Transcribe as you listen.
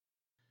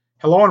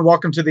Hello and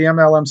welcome to the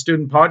MLM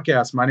Student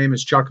Podcast. My name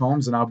is Chuck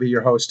Holmes and I'll be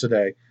your host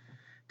today.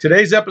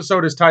 Today's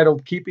episode is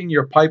titled Keeping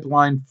Your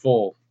Pipeline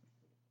Full.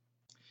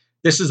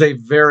 This is a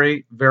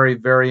very, very,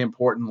 very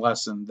important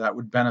lesson that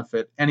would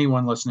benefit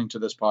anyone listening to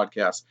this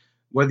podcast.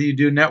 Whether you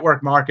do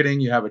network marketing,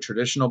 you have a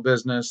traditional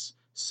business,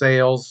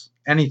 sales,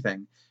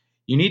 anything,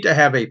 you need to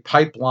have a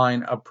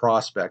pipeline of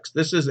prospects.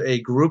 This is a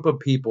group of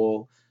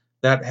people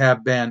that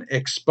have been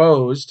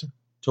exposed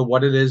to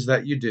what it is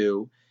that you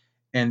do,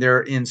 and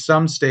they're in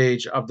some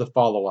stage of the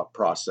follow-up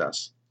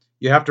process.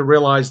 You have to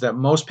realize that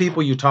most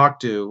people you talk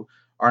to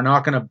are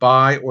not going to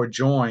buy or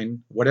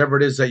join whatever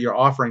it is that you're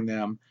offering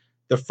them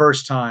the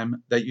first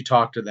time that you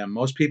talk to them.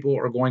 Most people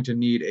are going to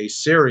need a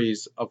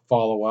series of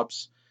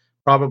follow-ups,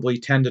 probably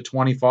 10 to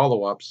 20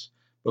 follow-ups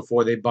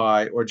before they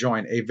buy or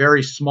join. A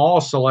very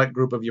small select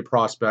group of your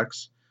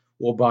prospects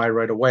will buy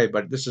right away,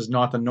 but this is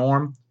not the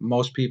norm.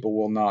 Most people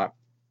will not.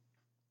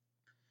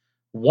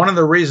 One of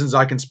the reasons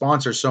I can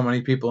sponsor so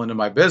many people into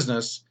my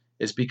business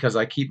is because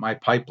I keep my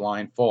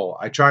pipeline full.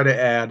 I try to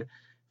add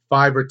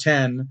 5 or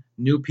 10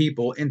 new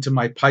people into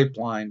my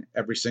pipeline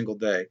every single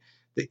day.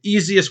 The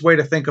easiest way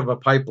to think of a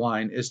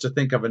pipeline is to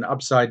think of an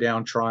upside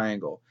down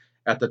triangle.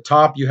 At the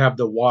top, you have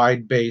the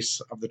wide base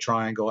of the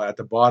triangle. At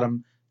the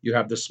bottom, you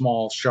have the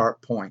small,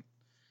 sharp point.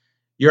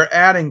 You're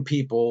adding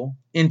people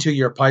into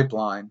your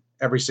pipeline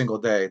every single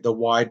day, the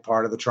wide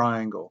part of the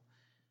triangle.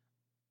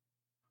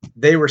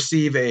 They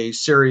receive a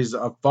series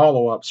of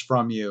follow-ups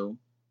from you,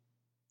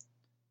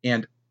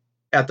 and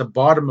at the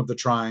bottom of the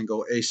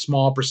triangle, a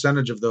small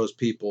percentage of those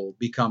people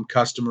become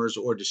customers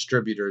or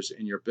distributors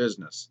in your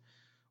business.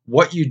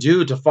 What you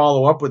do to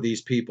follow up with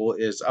these people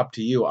is up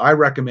to you. I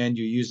recommend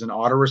you use an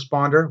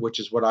autoresponder, which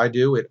is what I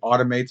do. It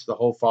automates the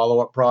whole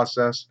follow-up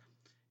process.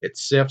 It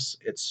sifts,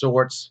 it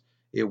sorts,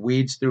 it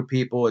weeds through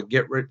people.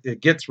 It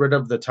gets rid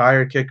of the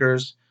tire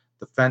kickers,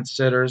 the fence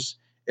sitters.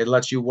 It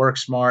lets you work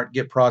smart,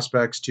 get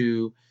prospects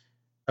to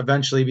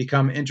eventually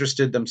become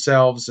interested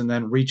themselves and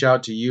then reach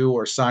out to you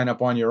or sign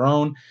up on your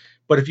own.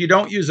 But if you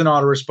don't use an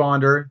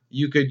autoresponder,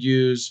 you could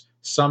use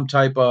some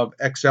type of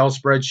Excel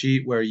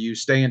spreadsheet where you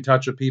stay in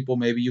touch with people.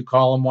 Maybe you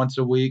call them once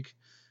a week.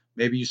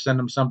 Maybe you send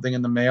them something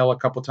in the mail a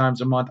couple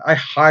times a month. I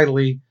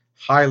highly,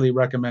 highly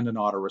recommend an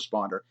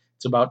autoresponder.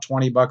 It's about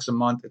 $20 a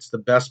month. It's the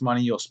best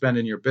money you'll spend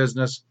in your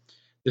business.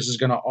 This is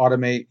going to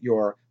automate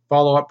your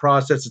follow-up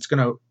process. It's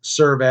going to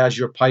serve as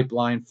your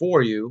pipeline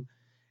for you.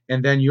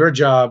 And then your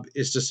job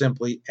is to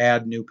simply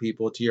add new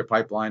people to your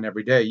pipeline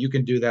every day. You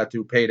can do that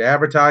through paid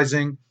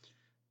advertising,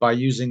 by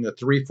using the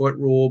 3-foot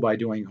rule, by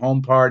doing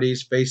home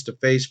parties,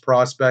 face-to-face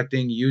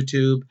prospecting,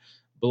 YouTube,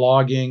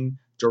 blogging,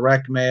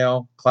 direct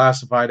mail,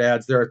 classified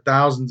ads. There are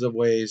thousands of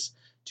ways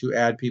to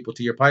add people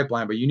to your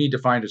pipeline, but you need to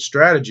find a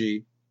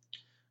strategy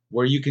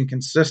where you can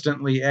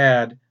consistently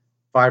add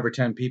 5 or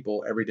 10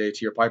 people every day to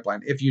your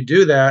pipeline. If you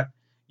do that,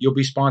 you'll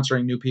be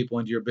sponsoring new people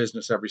into your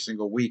business every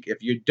single week.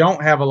 If you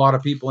don't have a lot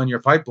of people in your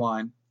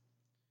pipeline,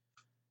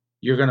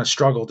 you're going to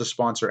struggle to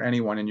sponsor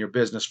anyone in your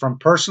business. From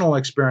personal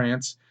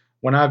experience,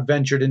 when I've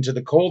ventured into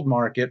the cold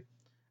market,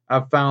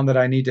 I've found that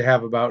I need to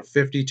have about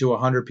 50 to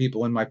 100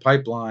 people in my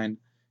pipeline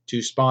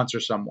to sponsor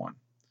someone.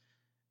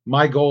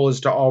 My goal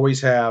is to always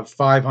have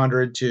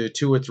 500 to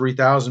 2,000 or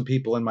 3,000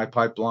 people in my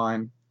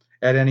pipeline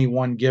at any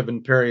one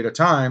given period of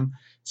time,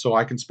 so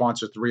I can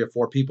sponsor 3 or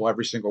 4 people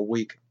every single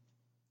week,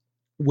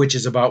 which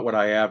is about what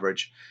I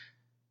average.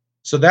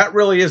 So that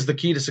really is the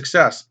key to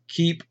success.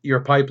 Keep your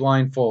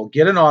pipeline full.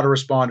 Get an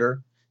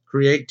autoresponder,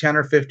 create 10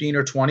 or 15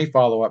 or 20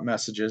 follow-up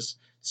messages,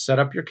 set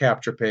up your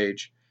capture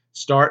page,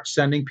 start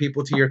sending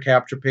people to your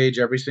capture page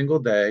every single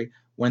day.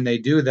 When they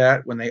do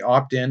that, when they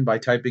opt in by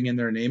typing in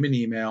their name and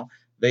email,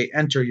 they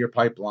enter your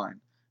pipeline.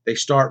 They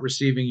start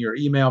receiving your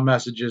email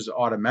messages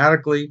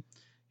automatically.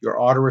 Your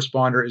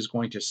autoresponder is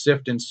going to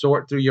sift and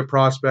sort through your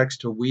prospects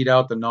to weed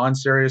out the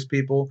non-serious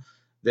people.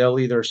 They'll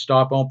either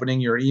stop opening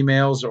your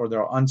emails or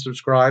they'll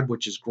unsubscribe,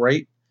 which is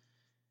great.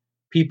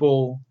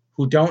 People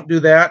who don't do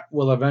that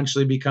will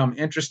eventually become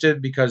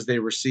interested because they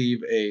receive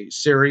a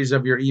series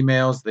of your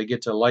emails. They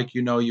get to like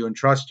you, know you, and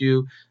trust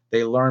you.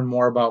 They learn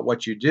more about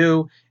what you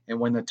do. And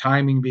when the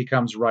timing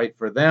becomes right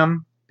for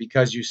them,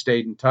 because you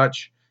stayed in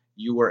touch,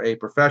 you were a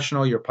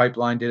professional, your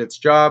pipeline did its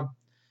job,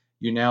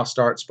 you now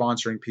start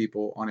sponsoring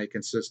people on a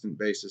consistent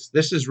basis.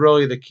 This is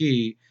really the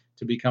key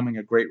to becoming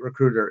a great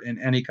recruiter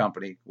in any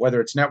company, whether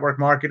it's network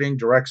marketing,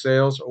 direct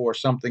sales, or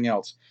something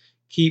else.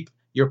 Keep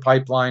your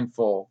pipeline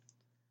full.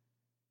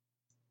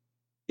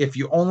 If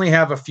you only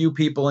have a few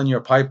people in your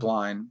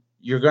pipeline,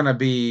 you're going to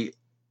be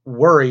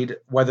worried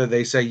whether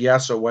they say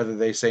yes or whether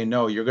they say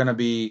no. You're going to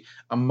be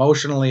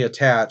emotionally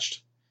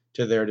attached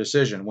to their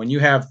decision. When you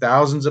have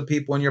thousands of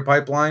people in your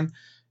pipeline,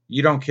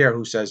 you don't care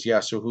who says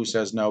yes or who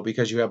says no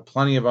because you have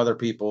plenty of other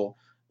people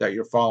that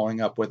you're following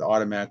up with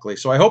automatically.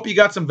 So I hope you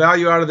got some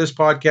value out of this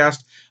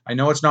podcast. I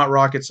know it's not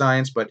rocket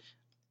science, but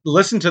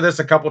listen to this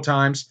a couple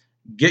times.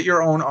 Get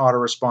your own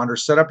autoresponder.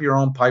 Set up your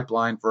own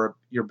pipeline for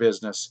your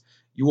business.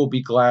 You will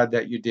be glad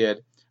that you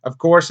did. Of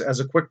course, as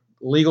a quick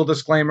legal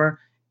disclaimer,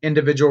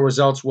 individual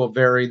results will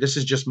vary. This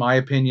is just my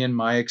opinion,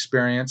 my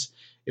experience.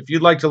 If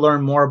you'd like to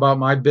learn more about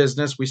my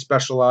business, we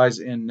specialize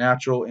in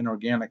natural and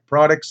organic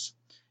products.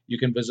 You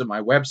can visit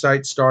my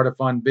website,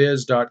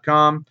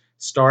 startafunbiz.com,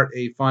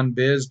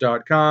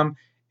 startafunbiz.com.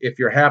 If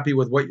you're happy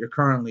with what you're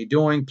currently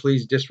doing,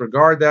 please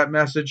disregard that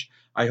message.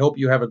 I hope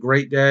you have a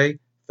great day.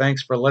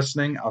 Thanks for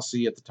listening. I'll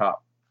see you at the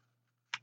top.